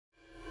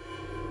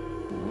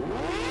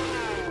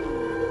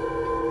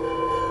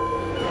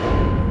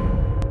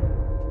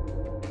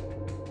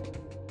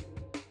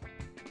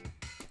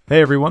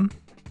Hey everyone,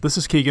 this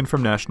is Keegan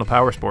from National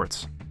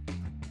Powersports.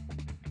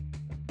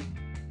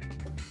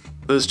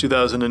 This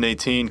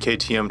 2018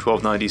 KTM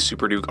 1290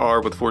 SUPERDUKE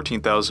R with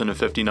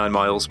 14,059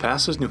 miles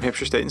passes New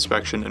Hampshire State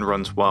inspection and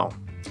runs well.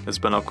 It's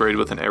been upgraded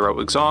with an air-out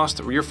exhaust,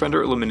 rear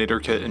fender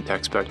eliminator kit, and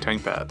tech-spec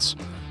tank pads.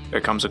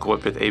 It comes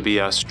equipped with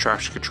ABS,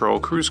 traction control,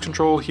 cruise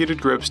control, heated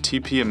grips,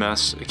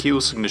 TPMS, a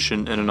keyless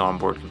ignition, and an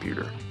onboard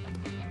computer.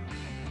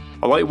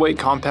 A lightweight,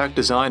 compact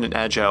design and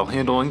agile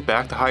handling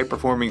back the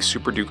high-performing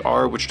SUPERDUKE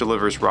R, which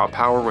delivers raw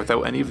power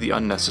without any of the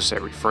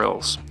unnecessary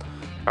frills.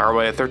 Powered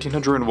by a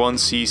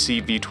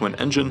 1301cc V-twin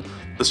engine,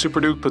 the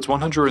SUPERDUKE puts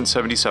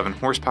 177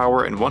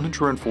 horsepower and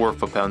 104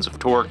 foot-pounds of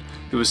torque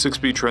to a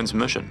 6-speed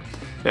transmission.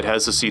 It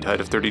has a seat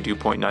height of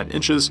 32.9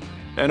 inches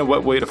and a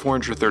wet weight of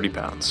 430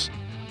 pounds.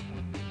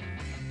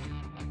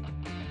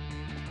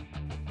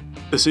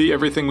 To see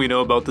everything we know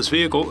about this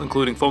vehicle,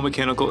 including full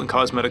mechanical and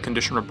cosmetic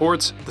condition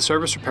reports, the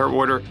service repair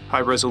order,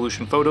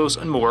 high-resolution photos,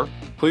 and more,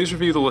 please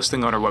review the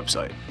listing on our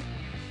website.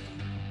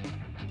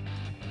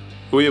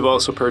 We have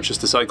also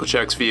purchased the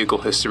CycleCheck's Vehicle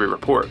History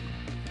Report.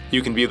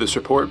 You can view this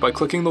report by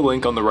clicking the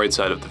link on the right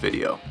side of the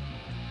video.